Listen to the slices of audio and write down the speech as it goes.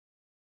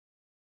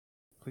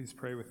Please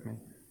pray with me.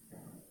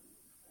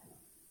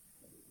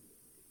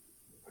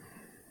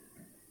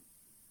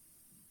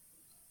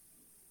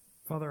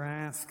 Father, I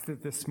ask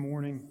that this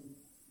morning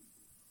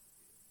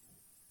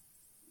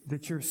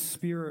that your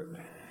Spirit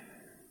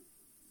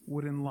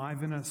would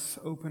enliven us,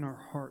 open our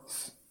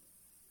hearts.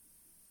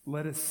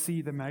 Let us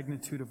see the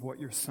magnitude of what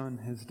your Son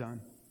has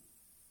done.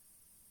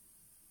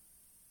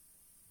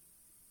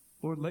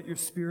 Lord, let your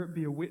Spirit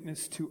be a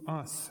witness to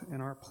us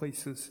in our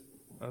places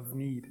of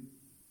need.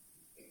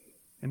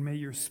 And may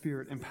your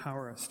Spirit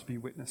empower us to be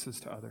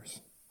witnesses to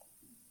others.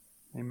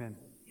 Amen.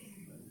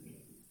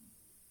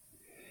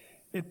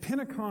 At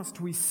Pentecost,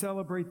 we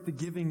celebrate the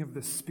giving of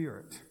the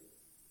Spirit.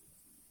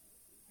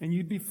 And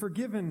you'd be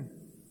forgiven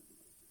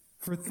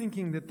for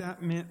thinking that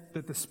that meant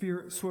that the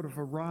Spirit sort of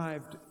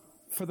arrived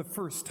for the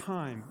first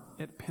time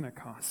at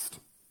Pentecost.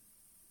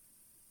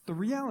 The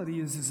reality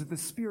is that the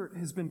Spirit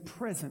has been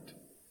present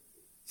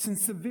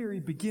since the very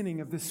beginning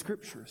of the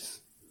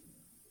Scriptures.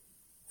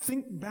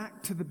 Think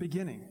back to the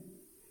beginning.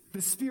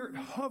 The Spirit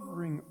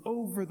hovering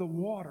over the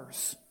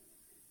waters,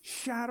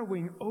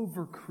 shadowing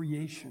over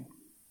creation.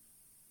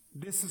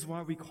 This is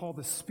why we call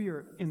the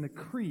Spirit in the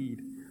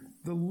Creed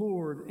the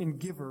Lord and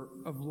giver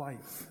of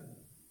life.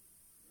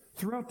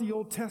 Throughout the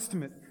Old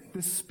Testament,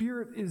 the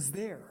Spirit is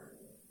there,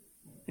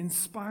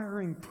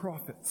 inspiring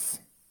prophets,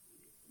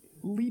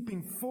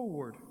 leaping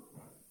forward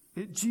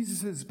at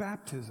Jesus'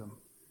 baptism.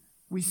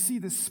 We see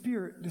the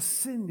Spirit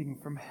descending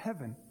from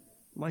heaven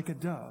like a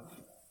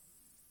dove,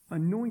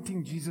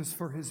 anointing Jesus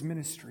for his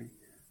ministry,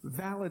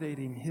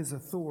 validating his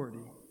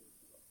authority.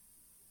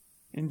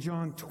 In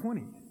John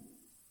 20,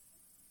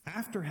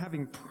 after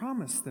having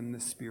promised them the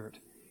Spirit,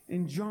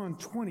 in John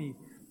 20,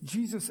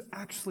 Jesus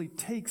actually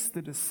takes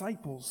the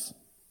disciples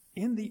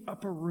in the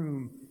upper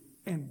room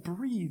and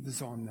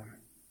breathes on them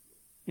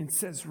and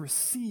says,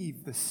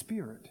 "Receive the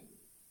Spirit."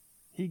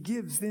 He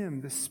gives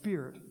them the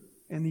Spirit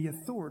and the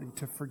authority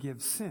to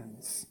forgive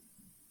sins.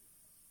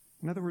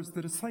 In other words,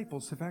 the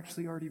disciples have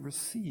actually already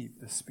received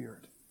the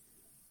Spirit.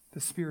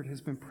 The Spirit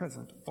has been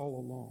present all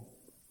along.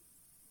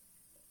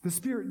 The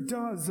Spirit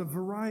does a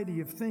variety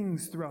of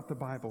things throughout the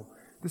Bible.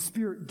 The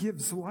Spirit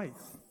gives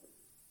life.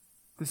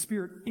 The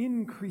Spirit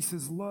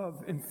increases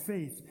love and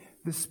faith.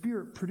 The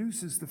Spirit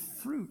produces the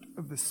fruit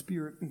of the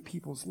Spirit in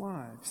people's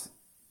lives.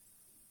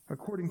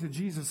 According to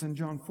Jesus in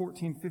John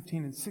 14,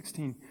 15, and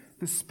 16,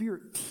 the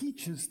Spirit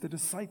teaches the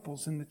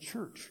disciples in the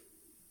church,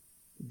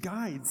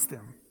 guides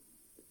them.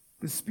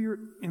 The Spirit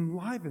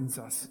enlivens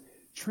us,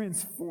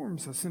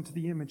 transforms us into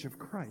the image of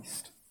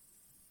Christ.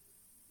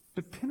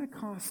 But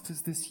Pentecost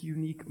is this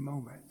unique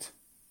moment,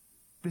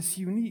 this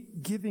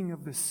unique giving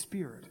of the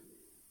Spirit,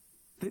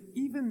 that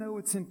even though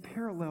it's in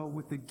parallel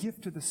with the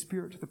gift of the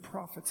Spirit to the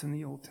prophets in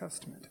the Old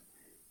Testament,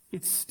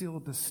 it's still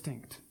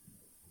distinct.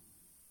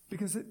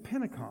 Because at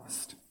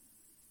Pentecost,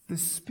 the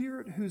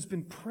Spirit who's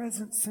been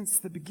present since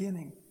the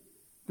beginning,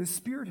 the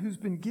Spirit who's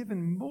been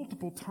given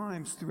multiple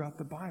times throughout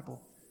the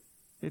Bible,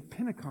 at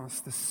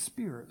Pentecost, the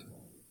Spirit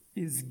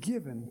is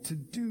given to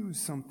do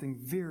something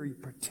very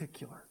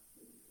particular.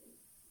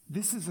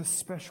 This is a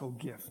special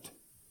gift.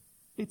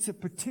 It's a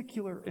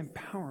particular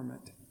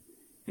empowerment,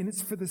 and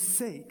it's for the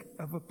sake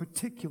of a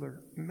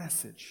particular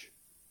message.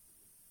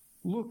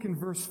 Look in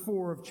verse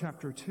 4 of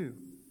chapter 2.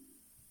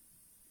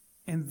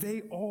 And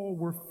they all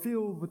were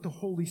filled with the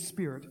Holy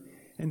Spirit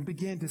and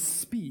began to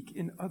speak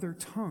in other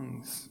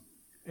tongues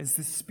as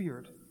the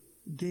Spirit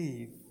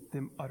gave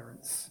them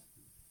utterance.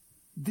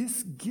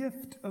 This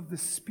gift of the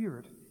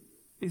Spirit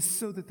is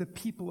so that the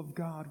people of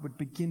God would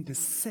begin to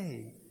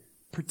say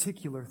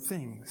particular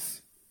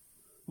things.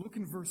 Look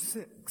in verse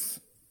 6.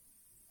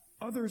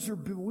 Others are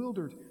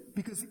bewildered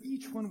because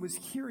each one was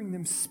hearing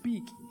them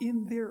speak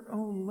in their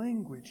own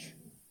language.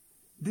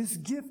 This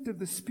gift of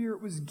the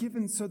Spirit was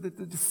given so that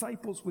the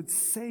disciples would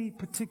say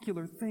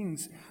particular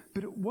things,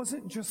 but it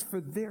wasn't just for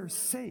their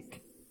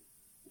sake.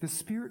 The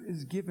Spirit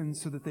is given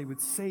so that they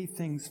would say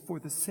things for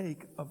the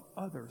sake of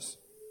others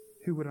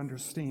who would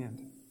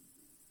understand.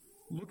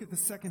 Look at the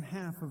second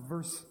half of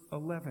verse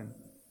 11.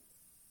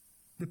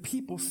 The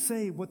people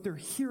say what they're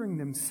hearing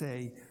them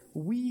say.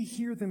 We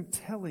hear them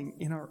telling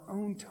in our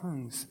own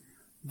tongues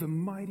the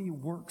mighty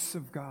works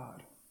of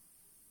God.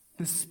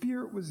 The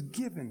Spirit was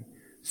given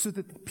so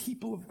that the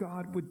people of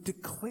God would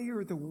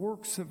declare the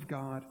works of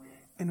God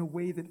in a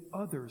way that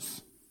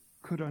others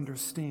could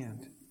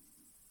understand.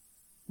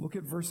 Look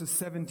at verses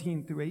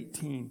 17 through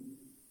 18.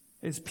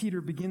 As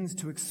Peter begins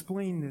to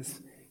explain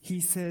this, he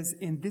says,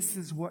 "And this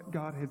is what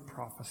God had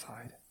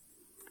prophesied,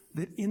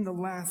 that in the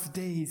last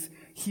days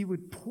he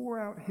would pour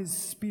out his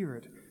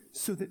Spirit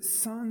so that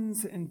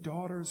sons and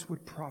daughters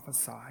would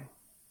prophesy,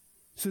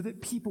 so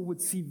that people would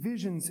see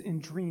visions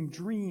and dream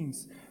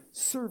dreams,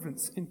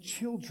 servants and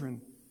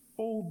children,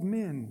 old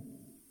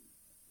men.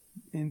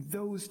 In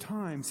those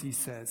times," he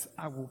says,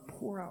 "I will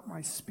pour out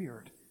my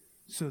Spirit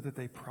so that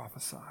they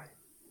prophesy."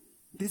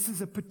 This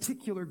is a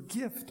particular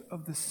gift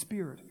of the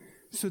Spirit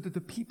so that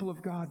the people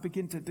of God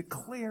begin to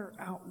declare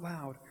out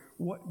loud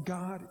what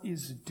God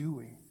is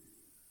doing.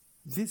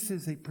 This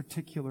is a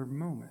particular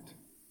moment.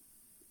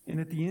 And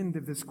at the end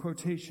of this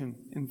quotation,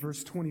 in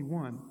verse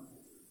 21,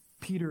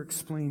 Peter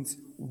explains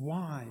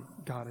why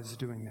God is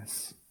doing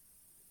this.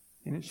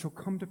 And it shall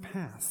come to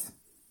pass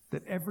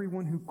that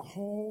everyone who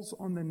calls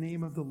on the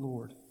name of the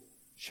Lord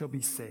shall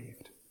be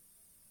saved.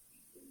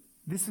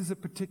 This is a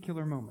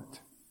particular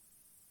moment.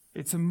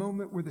 It's a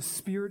moment where the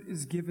Spirit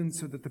is given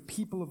so that the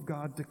people of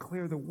God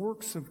declare the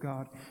works of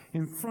God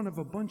in front of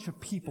a bunch of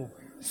people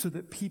so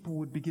that people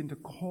would begin to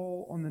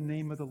call on the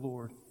name of the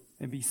Lord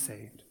and be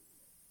saved.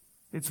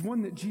 It's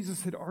one that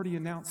Jesus had already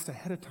announced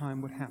ahead of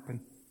time would happen.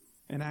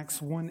 In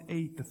Acts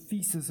 1:8, the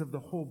thesis of the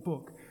whole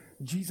book,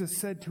 Jesus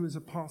said to his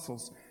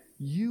apostles,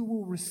 "You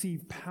will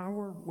receive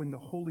power when the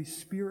Holy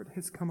Spirit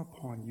has come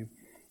upon you,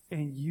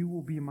 and you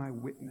will be my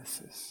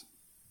witnesses."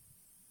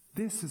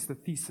 This is the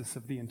thesis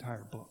of the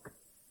entire book.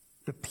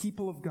 The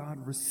people of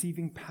God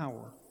receiving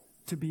power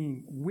to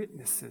being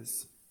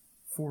witnesses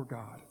for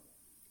God.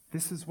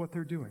 This is what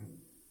they're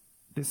doing.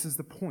 This is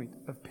the point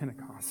of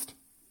Pentecost.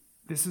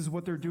 This is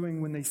what they're doing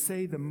when they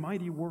say the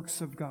mighty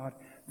works of God.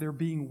 They're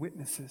being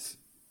witnesses.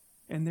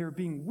 And they're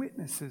being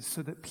witnesses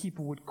so that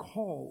people would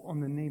call on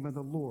the name of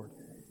the Lord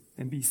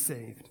and be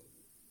saved.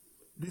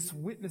 This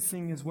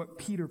witnessing is what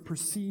Peter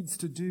proceeds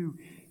to do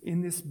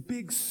in this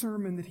big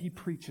sermon that he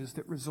preaches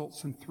that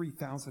results in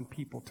 3,000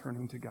 people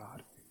turning to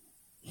God.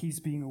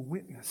 He's being a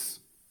witness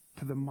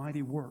to the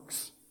mighty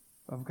works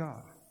of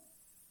God.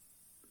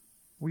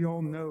 We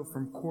all know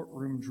from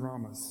courtroom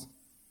dramas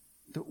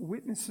that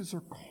witnesses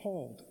are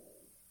called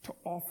to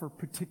offer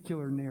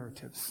particular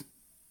narratives.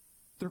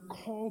 They're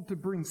called to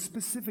bring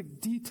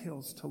specific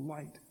details to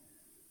light.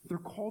 They're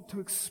called to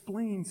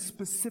explain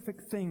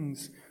specific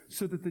things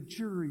so that the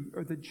jury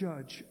or the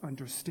judge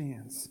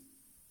understands.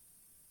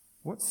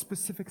 What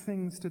specific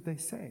things did they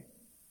say?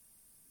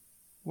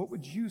 What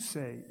would you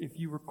say if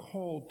you were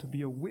called to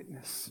be a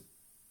witness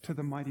to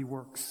the mighty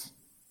works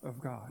of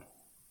God?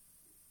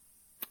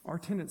 Our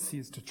tendency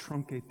is to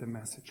truncate the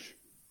message,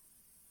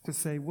 to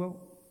say,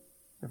 well,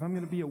 if I'm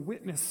going to be a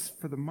witness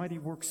for the mighty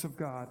works of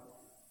God,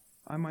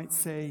 I might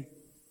say,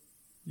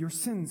 your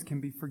sins can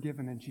be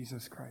forgiven in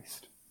Jesus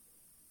Christ.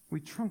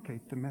 We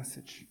truncate the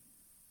message.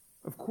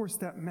 Of course,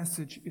 that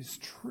message is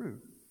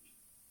true,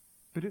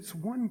 but it's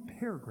one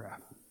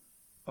paragraph,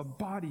 a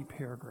body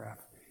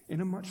paragraph, in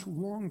a much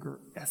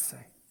longer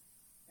essay.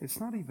 It's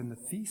not even the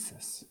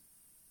thesis.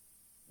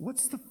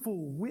 What's the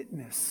full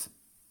witness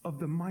of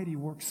the mighty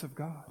works of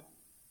God?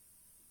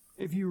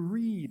 If you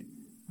read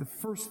the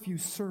first few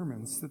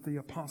sermons that the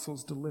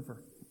apostles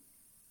deliver,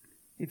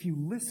 if you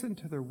listen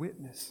to their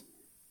witness,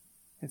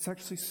 it's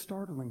actually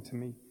startling to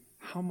me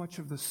how much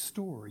of the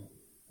story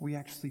we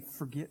actually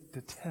forget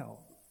to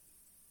tell.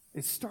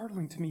 It's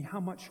startling to me how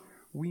much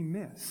we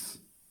miss.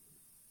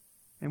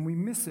 And we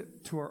miss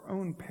it to our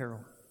own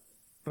peril,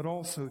 but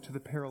also to the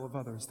peril of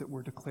others that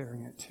we're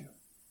declaring it to.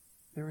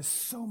 There is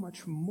so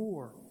much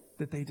more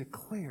that they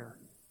declare,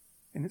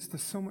 and it's the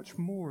so much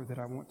more that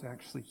I want to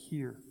actually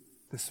hear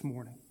this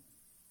morning.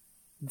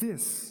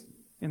 This,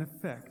 in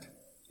effect,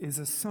 is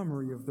a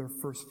summary of their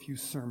first few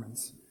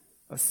sermons,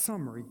 a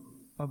summary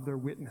of their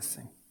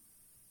witnessing.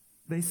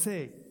 They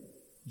say,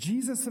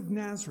 Jesus of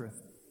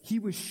Nazareth, he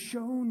was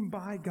shown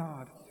by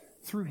God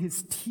through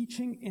his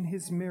teaching and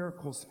his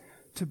miracles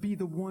to be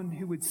the one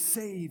who would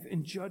save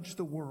and judge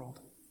the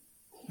world.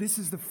 This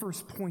is the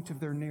first point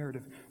of their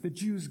narrative. The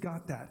Jews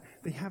got that.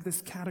 They have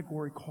this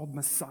category called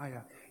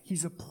Messiah.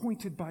 He's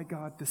appointed by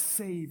God to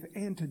save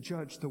and to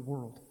judge the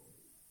world.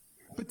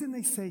 But then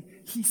they say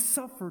he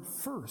suffered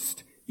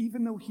first,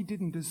 even though he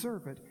didn't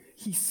deserve it.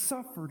 He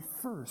suffered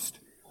first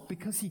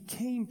because he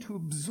came to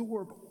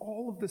absorb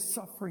all of the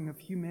suffering of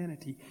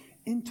humanity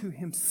into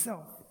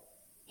himself.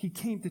 He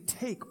came to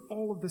take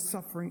all of the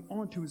suffering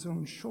onto his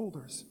own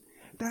shoulders.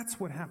 That's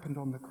what happened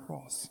on the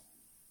cross.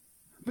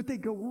 But they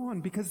go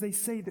on because they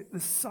say that the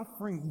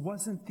suffering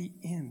wasn't the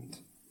end.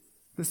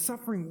 The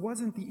suffering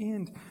wasn't the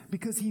end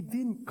because he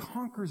then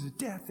conquers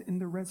death in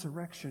the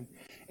resurrection.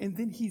 And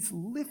then he's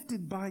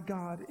lifted by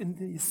God in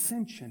the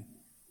ascension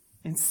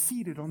and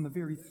seated on the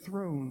very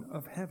throne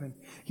of heaven.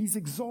 He's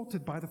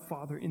exalted by the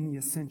Father in the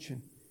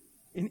ascension.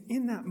 And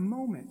in that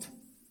moment,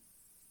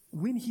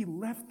 when he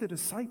left the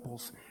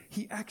disciples,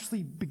 he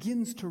actually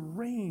begins to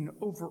reign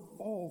over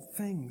all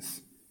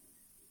things.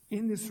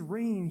 In this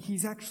reign,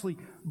 he's actually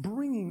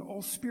bringing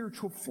all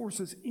spiritual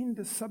forces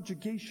into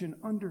subjugation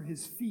under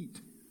his feet.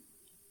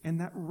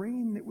 And that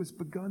reign that was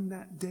begun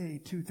that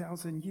day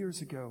 2,000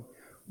 years ago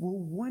will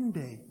one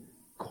day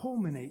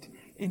culminate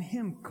in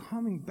him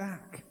coming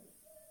back,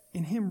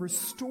 in him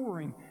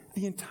restoring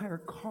the entire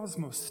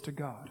cosmos to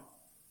God.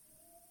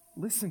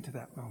 Listen to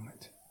that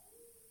moment.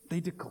 They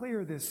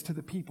declare this to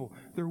the people,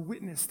 their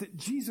witness that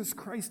Jesus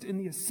Christ in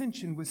the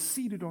ascension was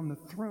seated on the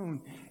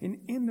throne, and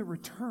in the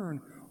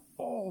return,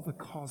 all the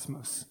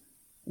cosmos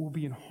will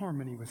be in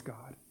harmony with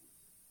God.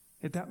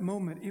 At that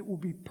moment, it will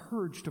be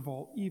purged of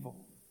all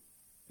evil,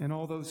 and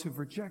all those who've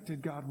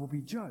rejected God will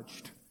be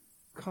judged,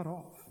 cut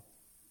off.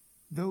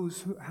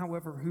 Those who,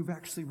 however, who've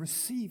actually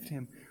received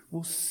him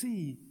will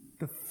see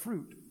the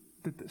fruit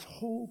that this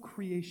whole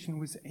creation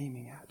was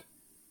aiming at.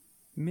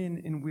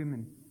 men and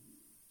women,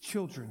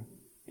 children,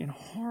 in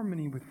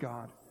harmony with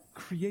God,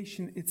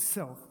 creation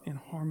itself in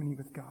harmony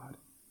with God.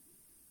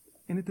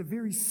 And at the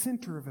very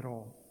center of it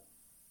all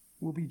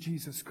will be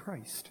Jesus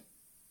Christ,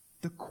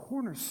 the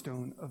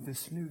cornerstone of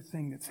this new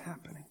thing that's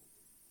happening.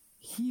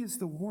 He is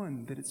the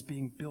one that it's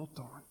being built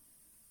on,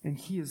 and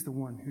he is the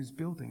one who's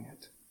building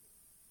it.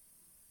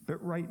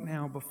 But right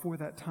now, before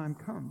that time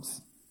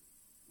comes,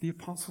 the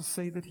apostles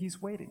say that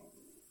he's waiting.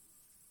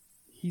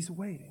 He's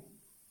waiting.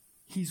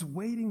 He's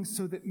waiting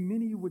so that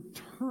many would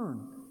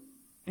turn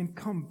and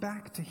come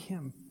back to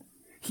him.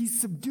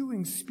 He's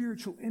subduing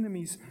spiritual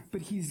enemies,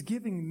 but he's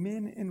giving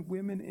men and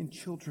women and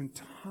children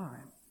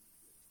time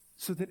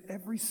so that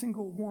every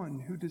single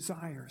one who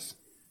desires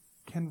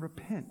can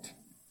repent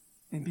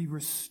and be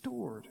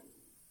restored,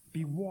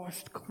 be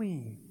washed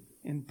clean,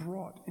 and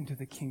brought into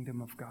the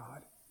kingdom of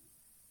God.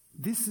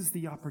 This is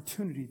the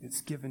opportunity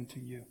that's given to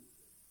you.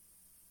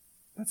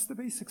 That's the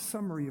basic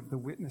summary of the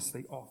witness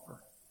they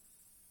offer.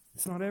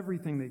 It's not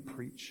everything they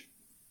preach,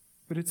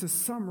 but it's a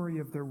summary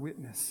of their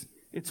witness.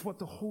 It's what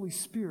the Holy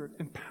Spirit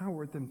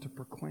empowered them to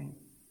proclaim.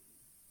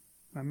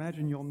 I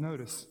imagine you'll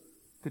notice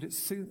that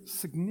it's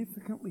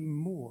significantly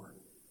more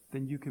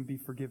than you can be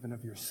forgiven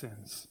of your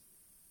sins.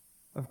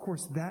 Of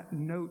course, that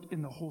note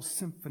in the whole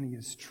symphony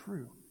is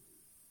true,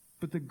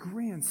 but the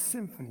grand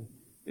symphony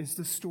is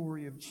the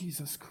story of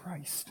Jesus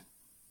Christ,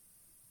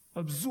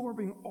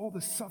 absorbing all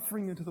the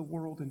suffering into the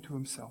world into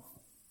himself,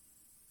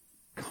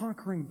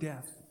 conquering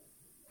death,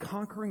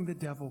 conquering the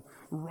devil,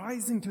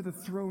 rising to the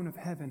throne of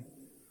heaven,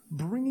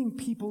 bringing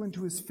people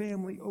into his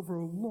family over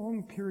a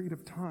long period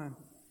of time,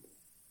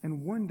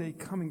 and one day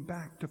coming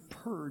back to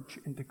purge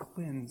and to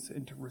cleanse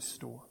and to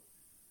restore.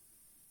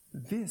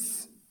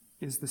 This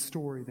is the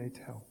story they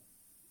tell.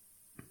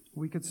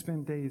 We could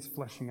spend days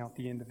fleshing out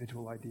the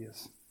individual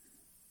ideas.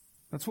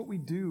 That's what we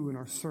do in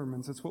our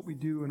sermons. That's what we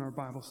do in our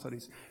Bible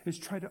studies, is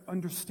try to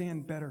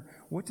understand better,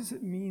 what does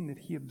it mean that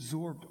he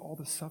absorbed all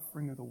the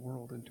suffering of the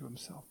world into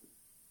himself?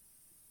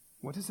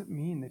 What does it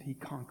mean that he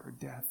conquered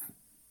death?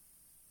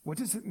 What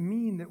does it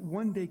mean that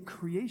one day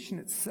creation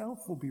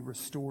itself will be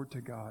restored to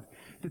God?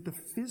 That the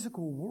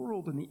physical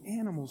world and the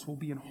animals will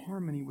be in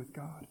harmony with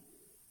God?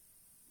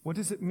 What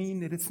does it mean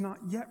that it's not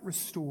yet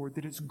restored,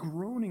 that it's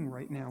groaning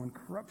right now in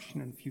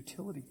corruption and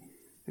futility,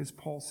 as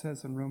Paul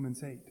says in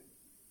Romans 8?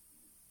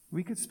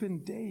 We could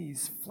spend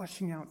days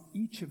fleshing out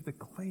each of the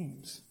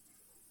claims.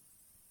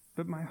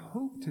 But my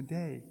hope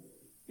today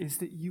is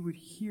that you would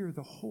hear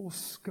the whole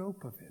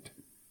scope of it,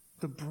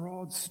 the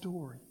broad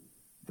story,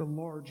 the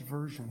large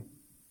version.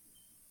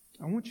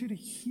 I want you to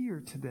hear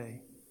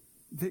today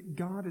that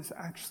God is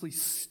actually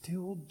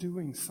still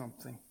doing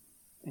something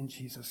in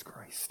Jesus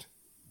Christ.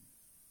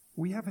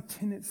 We have a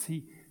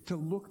tendency to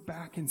look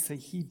back and say,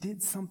 he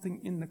did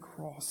something in the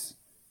cross.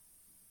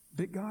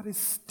 But God is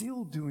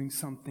still doing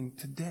something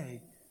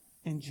today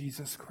in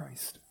Jesus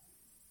Christ.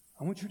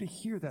 I want you to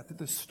hear that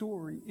the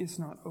story is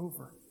not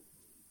over.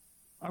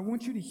 I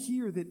want you to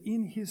hear that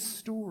in his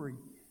story,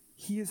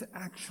 he has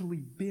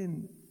actually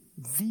been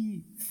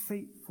the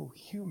faithful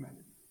human.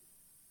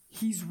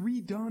 He's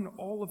redone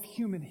all of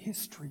human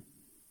history.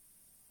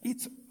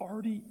 It's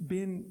already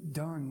been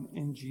done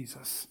in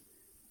Jesus.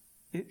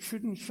 It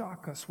shouldn't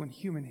shock us when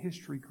human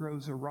history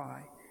grows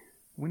awry,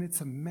 when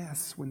it's a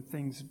mess, when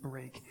things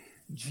break.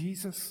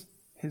 Jesus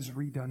has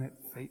redone it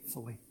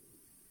faithfully.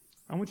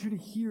 I want you to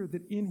hear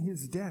that in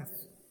his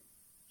death,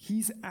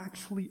 he's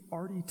actually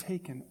already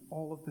taken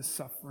all of the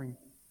suffering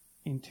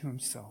into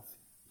himself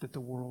that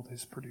the world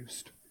has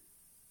produced.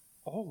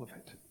 All of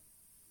it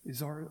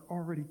is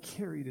already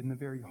carried in the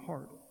very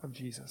heart of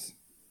Jesus.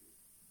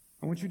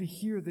 I want you to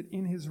hear that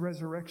in his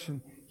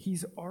resurrection,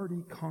 he's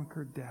already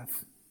conquered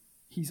death.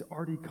 He's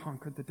already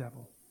conquered the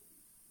devil.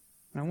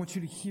 And I want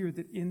you to hear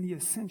that in the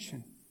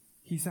ascension,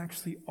 he's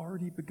actually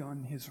already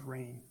begun his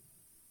reign.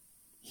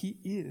 He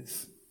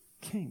is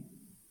king.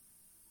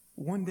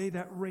 One day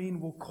that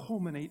reign will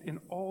culminate in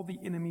all the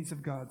enemies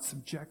of God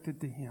subjected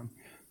to him,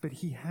 but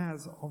he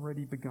has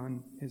already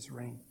begun his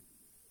reign.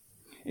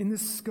 In the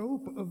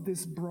scope of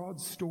this broad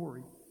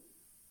story,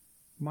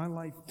 my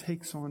life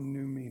takes on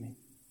new meaning.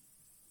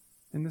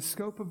 In the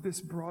scope of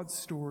this broad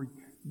story,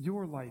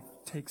 your life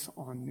takes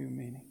on new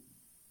meaning.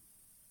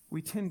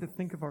 We tend to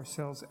think of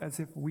ourselves as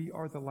if we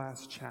are the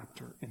last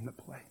chapter in the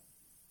play.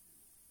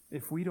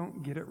 If we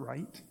don't get it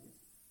right,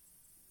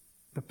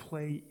 the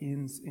play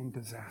ends in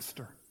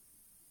disaster.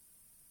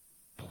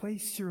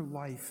 Place your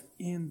life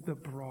in the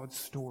broad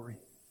story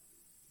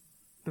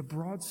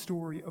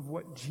of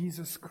what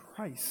Jesus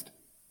Christ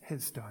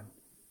has done,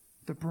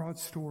 the broad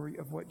story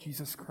of what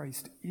Jesus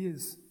Christ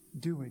is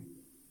doing.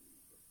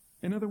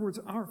 In other words,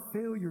 our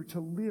failure to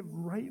live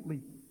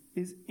rightly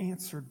is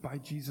answered by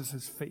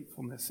Jesus'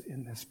 faithfulness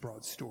in this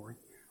broad story.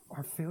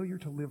 Our failure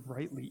to live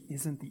rightly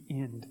isn't the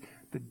end,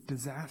 the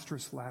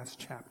disastrous last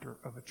chapter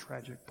of a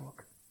tragic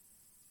book.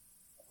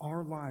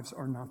 Our lives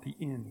are not the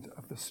end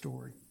of the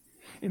story.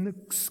 In the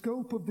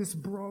scope of this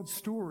broad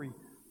story,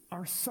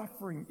 our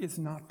suffering is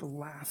not the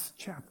last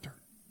chapter.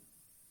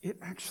 it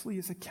actually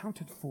is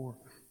accounted for,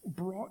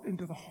 brought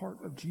into the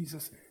heart of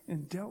Jesus,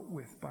 and dealt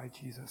with by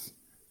Jesus.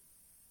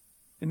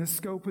 In the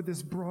scope of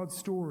this broad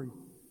story,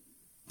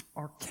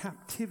 our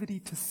captivity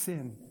to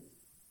sin,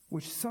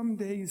 which some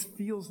days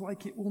feels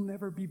like it will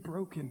never be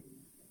broken.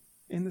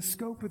 In the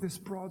scope of this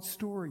broad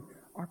story,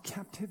 our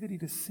captivity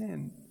to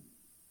sin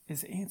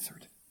is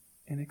answered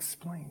and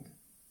explained.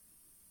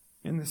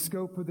 In the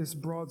scope of this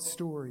broad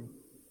story,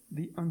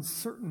 the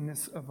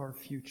uncertainness of our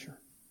future,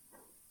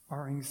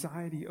 our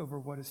anxiety over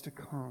what is to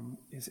come,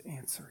 is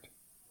answered.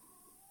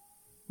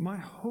 My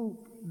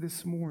hope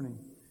this morning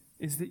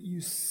is that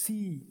you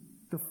see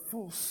the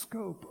full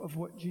scope of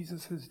what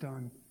Jesus has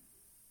done,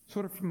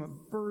 sort of from a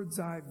bird's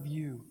eye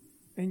view,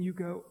 and you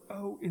go,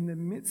 oh, in the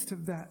midst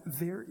of that,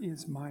 there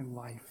is my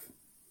life.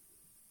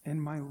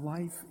 And my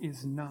life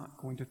is not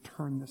going to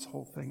turn this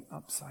whole thing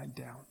upside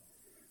down.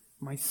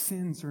 My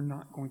sins are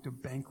not going to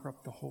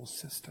bankrupt the whole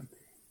system.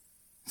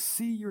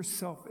 See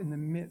yourself in the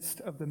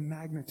midst of the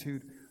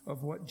magnitude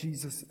of what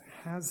Jesus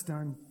has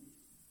done,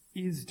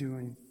 is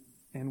doing,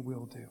 and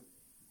will do.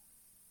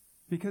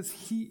 Because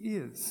he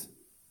is,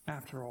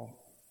 after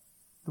all,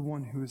 the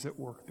one who is at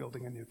work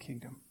building a new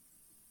kingdom.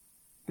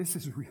 This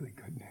is really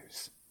good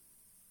news.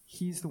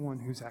 He's the one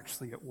who's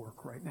actually at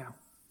work right now.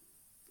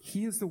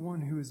 He is the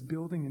one who is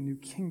building a new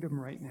kingdom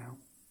right now.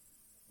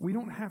 We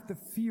don't have to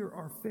fear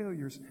our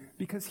failures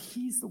because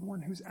he's the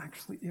one who's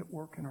actually at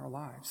work in our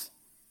lives.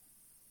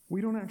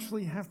 We don't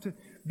actually have to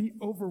be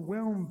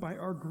overwhelmed by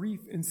our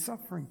grief and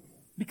suffering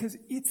because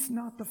it's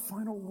not the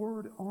final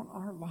word on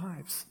our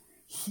lives.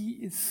 He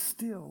is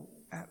still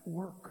at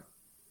work.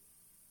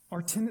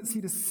 Our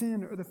tendency to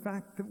sin or the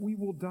fact that we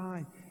will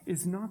die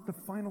is not the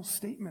final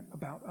statement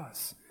about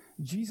us.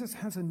 Jesus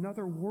has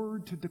another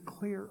word to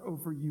declare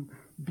over you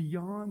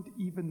beyond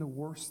even the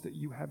worst that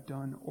you have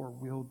done or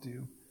will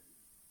do.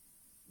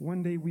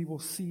 One day we will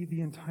see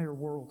the entire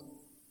world.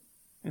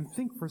 And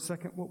think for a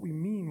second what we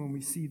mean when we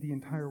see the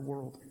entire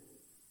world.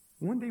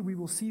 One day we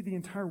will see the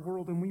entire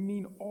world, and we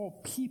mean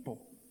all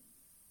people.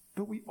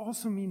 But we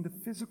also mean the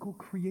physical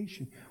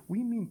creation.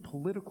 We mean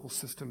political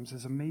systems,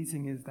 as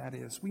amazing as that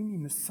is. We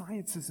mean the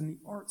sciences and the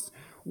arts.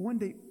 One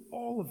day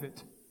all of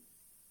it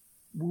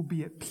will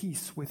be at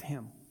peace with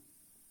him.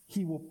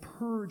 He will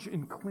purge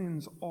and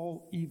cleanse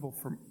all evil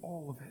from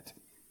all of it.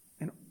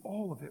 And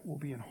all of it will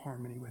be in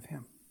harmony with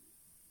him.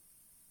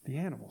 The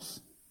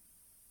animals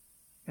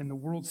and the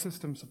world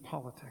systems of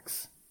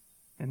politics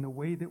and the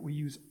way that we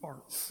use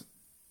arts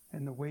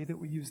and the way that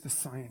we use the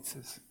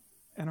sciences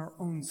and our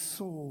own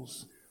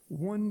souls,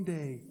 one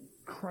day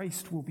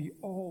Christ will be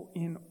all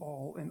in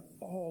all, and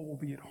all will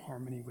be at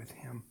harmony with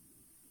him.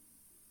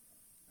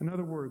 In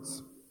other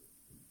words,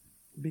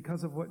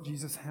 because of what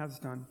Jesus has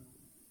done,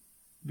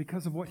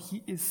 because of what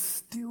he is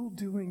still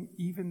doing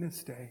even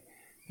this day,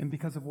 and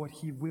because of what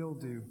he will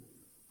do,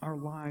 our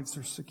lives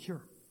are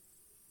secure.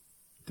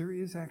 There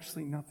is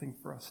actually nothing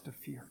for us to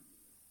fear.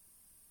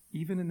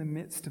 Even in the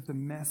midst of the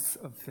mess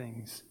of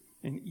things,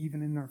 and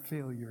even in our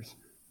failures,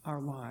 our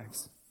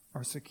lives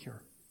are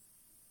secure.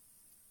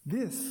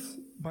 This,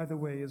 by the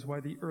way, is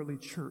why the early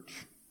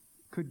church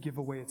could give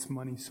away its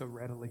money so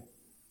readily.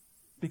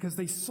 Because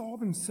they saw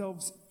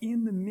themselves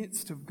in the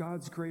midst of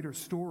God's greater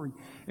story.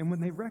 And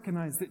when they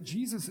recognized that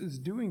Jesus is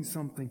doing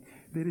something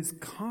that is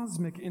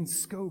cosmic in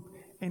scope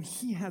and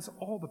he has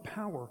all the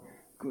power,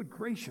 good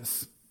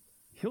gracious,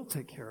 he'll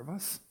take care of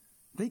us.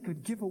 They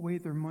could give away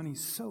their money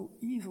so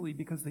easily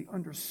because they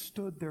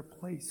understood their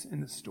place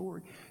in the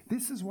story.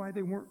 This is why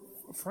they weren't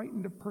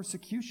frightened of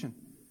persecution.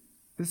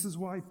 This is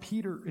why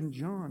Peter and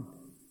John,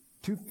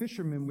 two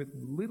fishermen with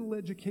little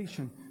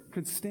education,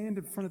 could stand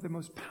in front of the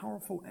most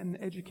powerful and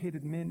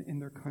educated men in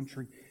their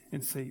country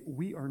and say,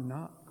 we are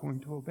not going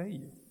to obey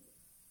you.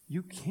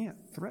 You can't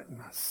threaten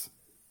us.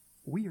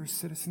 We are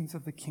citizens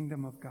of the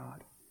kingdom of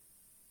God.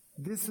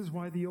 This is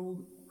why the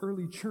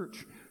early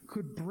church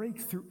could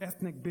break through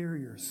ethnic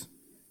barriers.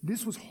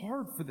 This was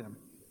hard for them.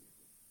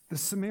 The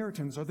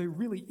Samaritans, are they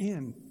really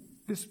in?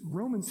 This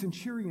Roman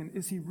centurion,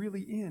 is he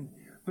really in?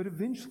 But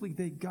eventually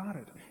they got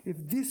it. If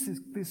this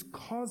is this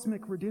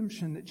cosmic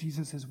redemption that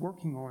Jesus is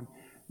working on,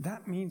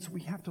 that means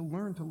we have to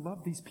learn to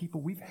love these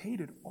people we've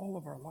hated all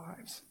of our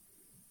lives.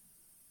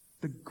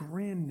 The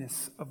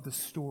grandness of the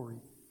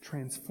story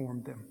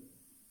transformed them.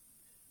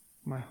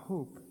 My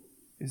hope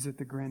is that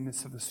the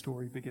grandness of the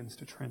story begins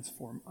to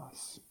transform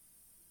us.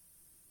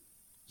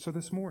 So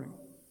this morning,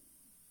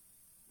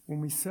 when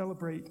we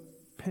celebrate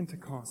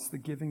Pentecost, the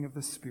giving of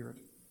the Spirit,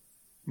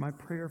 my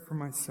prayer for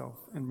myself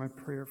and my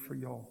prayer for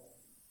y'all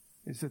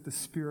is that the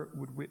Spirit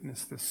would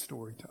witness this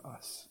story to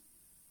us.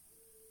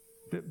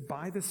 That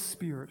by the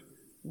Spirit,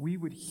 we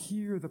would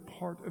hear the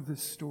part of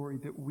this story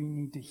that we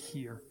need to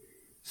hear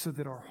so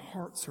that our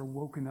hearts are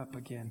woken up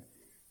again,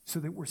 so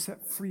that we're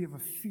set free of a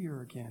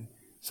fear again,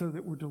 so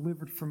that we're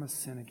delivered from a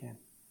sin again.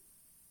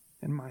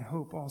 And my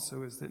hope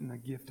also is that in the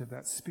gift of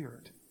that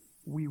Spirit,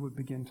 we would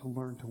begin to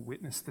learn to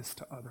witness this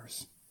to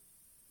others.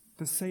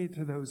 To say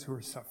to those who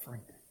are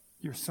suffering,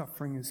 your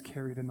suffering is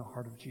carried in the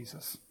heart of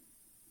Jesus.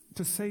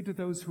 To say to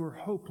those who are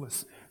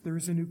hopeless, there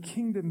is a new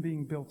kingdom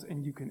being built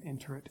and you can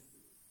enter it.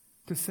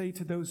 To say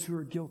to those who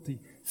are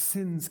guilty,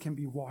 sins can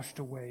be washed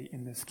away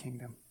in this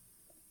kingdom.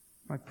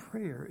 My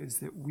prayer is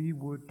that we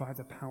would, by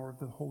the power of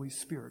the Holy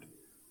Spirit,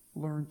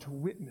 learn to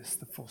witness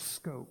the full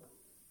scope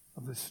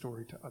of this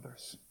story to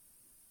others.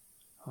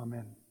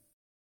 Amen.